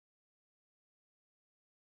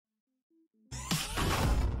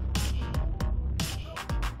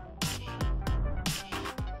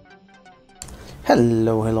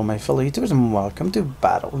Hello my fellow YouTubers and welcome to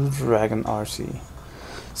BattleDragonRC.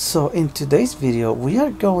 So in today's video we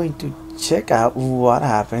are going to check out what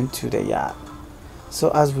happened to the yacht. So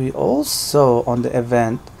as we all saw on the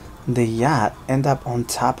event, the yacht ended up on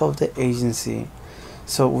top of the agency.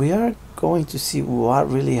 So we are going to see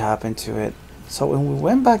what really happened to it. So when we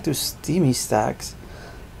went back to Steamy Stacks,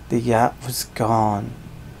 the yacht was gone.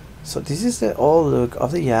 So this is the old look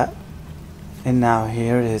of the yacht, and now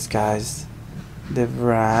here it is, guys. The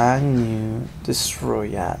brand new destroy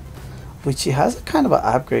yacht, which it has a kind of an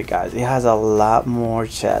upgrade, guys. It has a lot more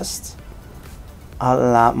chests, a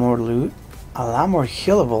lot more loot, a lot more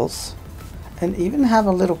healables, and even have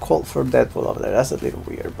a little cult for DeadPool over there. That's a little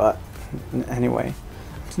weird, but anyway,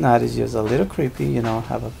 it's not. It's just a little creepy, you know.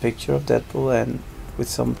 Have a picture of DeadPool and with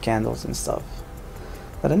some candles and stuff.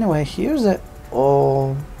 But anyway, here's the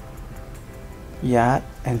old yacht,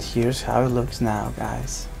 and here's how it looks now,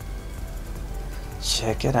 guys.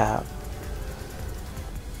 Check it out.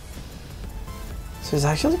 So it's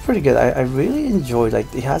actually pretty good. I really enjoyed, like,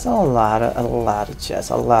 it has a lot of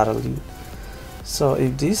chests, a lot of loot. So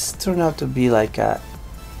if this turned out to be like a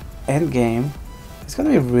end game, it's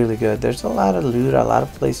gonna be really good. There's a lot of loot, a lot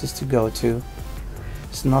of places to go to.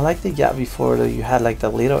 It's not like the yacht before that you had like the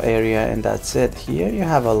little area and that's it. Here you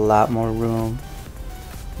have a lot more room.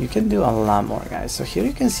 You can do a lot more, guys. So here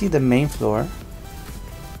you can see the main floor.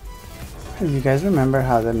 If you guys remember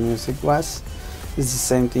how the music was, it's the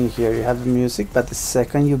same thing here. You have the music, but the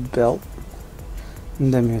second you build,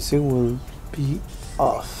 the music will be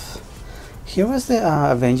off. Here was the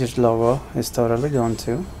Avengers logo. It's totally gone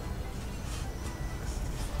too.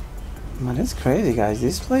 But it's crazy, guys.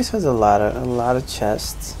 This place has a lot of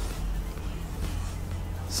chests.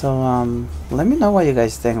 So let me know what you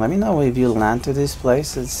guys think. Let me know if you land to this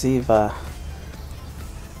place and see if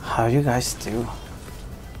how you guys do.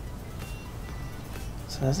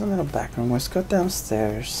 So there's a little back room. Let's go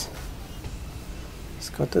downstairs. Let's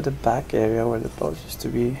go to the back area where the boat used to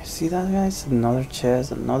be. See that, guys? Another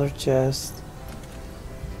chest, another chest.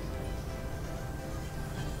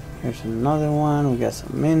 Here's another one. We got some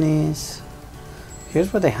minis.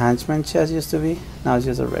 Here's where the henchman chest used to be. Now it's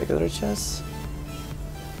just a regular chest.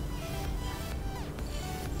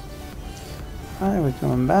 Alright, we're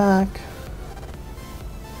going back.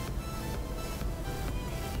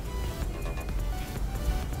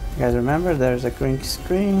 You guys remember there's a green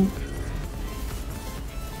screen.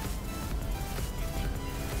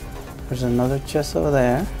 There's another chest over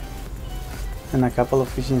there. And a couple of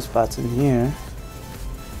fishing spots in here.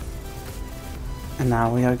 And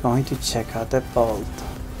now we are going to check out the bolt.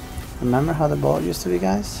 Remember how the bolt used to be,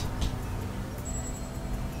 guys?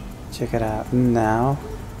 Check it out. Now,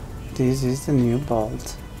 this is the new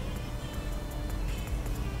bolt.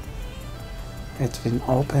 It's been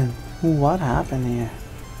open. What happened here?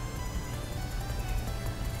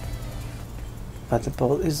 But the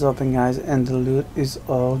bolt is open, guys, and the loot is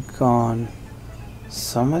all gone.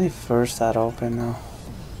 Somebody forced that open now.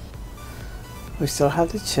 We still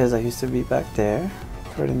have the chest that used to be back there.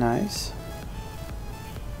 Pretty nice.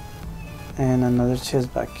 And another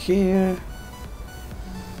chest back here.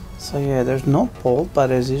 So yeah, there's no bolt,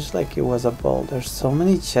 but it's just like it was a bolt. There's so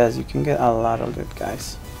many chests, you can get a lot of loot,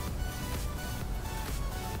 guys.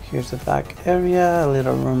 Here's the back area, a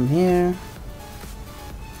little room here.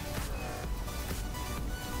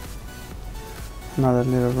 Another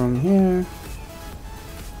little room here.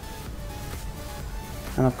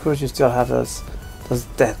 And of course you still have those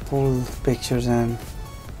DeadPool pictures in.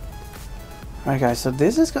 Alright, guys, so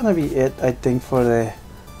this is gonna be it, I think, for the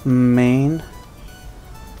main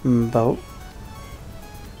boat.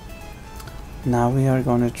 Now we are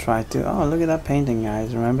going to try to, oh, look at that painting,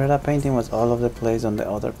 guys. Remember that painting was all over the place on the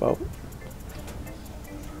other boat.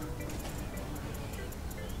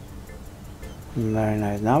 Very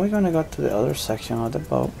nice. Now we're going to go to the other section of the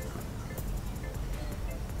boat.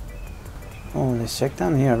 Oh, let's check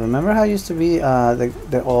down here. Remember how it used to be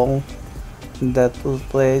the old DeadPool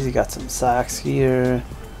place? You got some sacks here,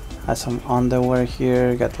 has some underwear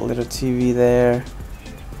here, got the little TV there.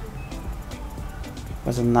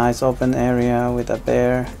 Was a nice open area with a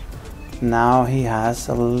bear. Now he has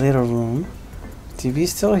a little room. TV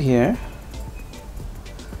is still here,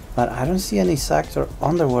 but I don't see any sacks or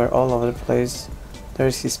underwear all over the place.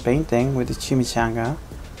 There's his painting with the chimichanga.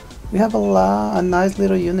 We have a nice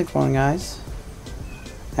little unicorn, guys.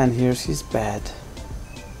 And here's his bed.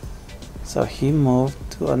 So he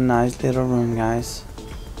moved to a nice little room, guys.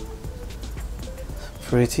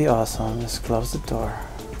 Pretty awesome. Let's close the door.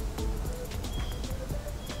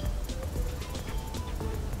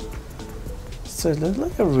 So it looks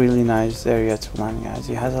like a really nice area to run, guys.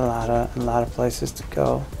 It has a lot of places to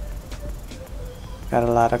go. Got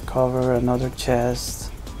a lot of cover, another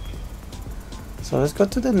chest. So let's go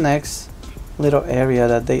to the next little area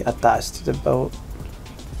that they attached to the boat.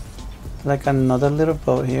 Like another little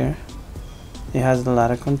boat here. It has a lot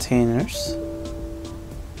of containers.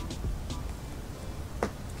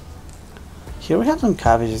 Here we have some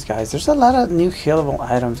cabbages, guys. There's a lot of new killable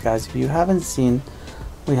items, guys. If you haven't seen,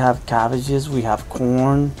 we have cabbages, we have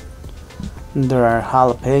corn, there are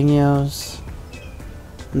jalapenos,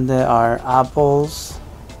 there are apples.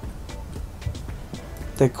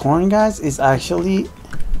 The corn, guys, is actually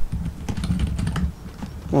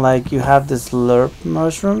like you have this slurp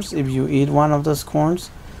mushrooms. If you eat one of those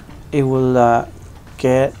corns, it will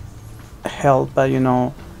get health, but you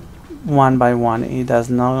know, one by one. It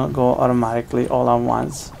does not go automatically all at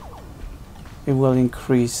once. It will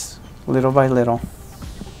increase little by little.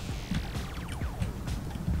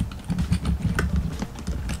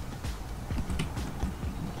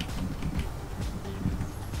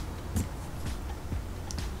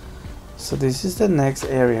 So this is the next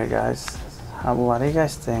area, guys. What do you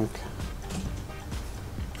guys think?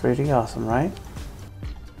 Pretty awesome, right?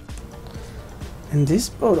 In this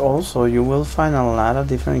boat also you will find a lot of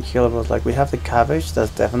different killables. Like we have the cabbage,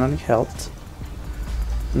 that's definitely helped.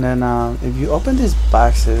 And then if you open these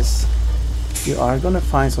boxes, you are gonna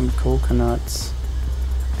find some coconuts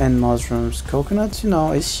and mushrooms. Coconuts, you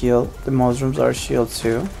know, is shield. The mushrooms are shield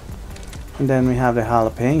too. And then we have the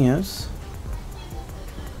jalapenos.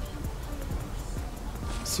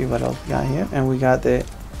 See what else we got here, and we got the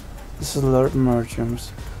slurp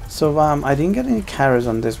mushrooms. So I didn't get any carrots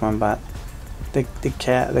on this one, but the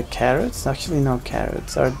carrots, actually no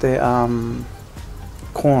carrots, are the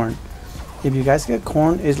corn. If you guys get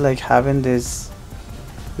corn, it's like having this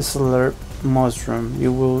slurp mushroom.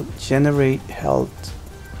 You will generate health,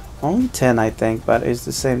 only 10 I think, but it's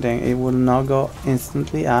the same thing. It will not go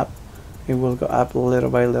instantly up, it will go up little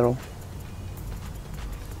by little.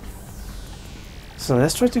 So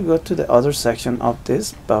let's try to go to the other section of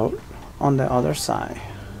this boat on the other side.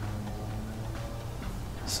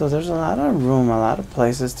 So there's a lot of room, a lot of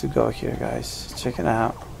places to go here, guys. Check it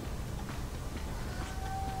out.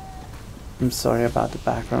 I'm sorry about the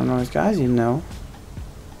background noise, guys. You know,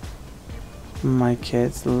 my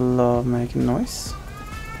kids love making noise.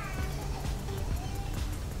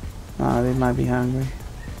 They might be hungry.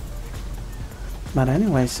 But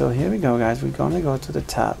anyway, so here we go, guys. We're gonna go to the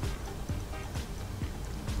top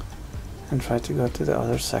and try to go to the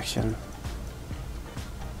other section.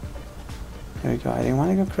 Here we go. I didn't want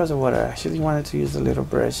to go across the water. I actually wanted to use the little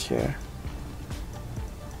bridge here,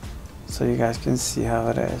 so you guys can see how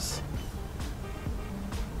it is.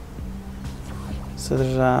 So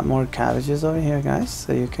there's more cabbages over here, guys,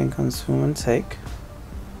 so you can consume and take.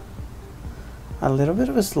 A little bit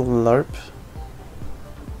of a slurp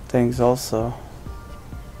things also.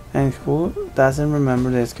 And who doesn't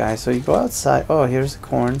remember this, guys? So you go outside. Oh, here's the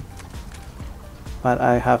corn. But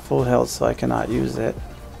I have full health, so I cannot use it.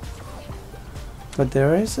 But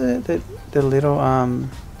there is the little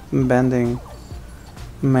bending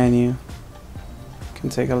menu you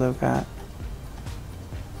can take a look at,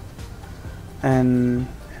 and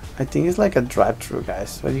I think it's like a drive-through,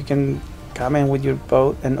 guys. So you can come in with your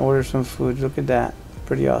boat and order some food. Look at that,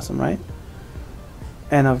 pretty awesome, right?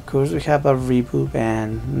 And of course we have a reboot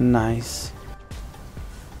band. Nice.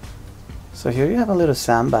 So here you have a little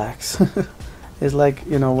sandbags. It's like,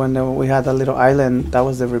 you know, when we had a little island, that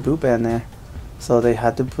was the reboot band there. So they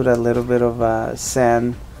had to put a little bit of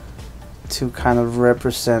sand to kind of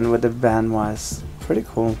represent what the band was. Pretty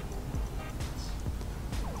cool.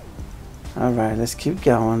 Alright, let's keep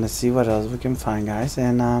going. Let's see what else we can find, guys.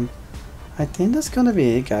 And I think that's gonna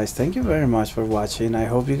be it, guys. Thank you very much for watching. I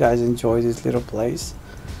hope you guys enjoyed this little place.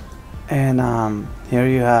 And here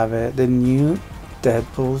you have it, the new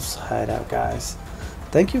DeadPool's hideout, guys.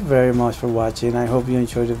 Thank you very much for watching. I hope you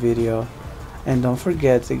enjoyed the video, and don't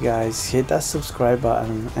forget to, guys, hit that subscribe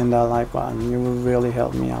button and that like button. It will really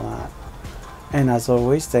help me a lot. And as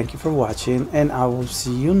always, thank you for watching, and I will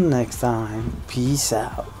see you next time. Peace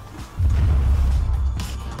out.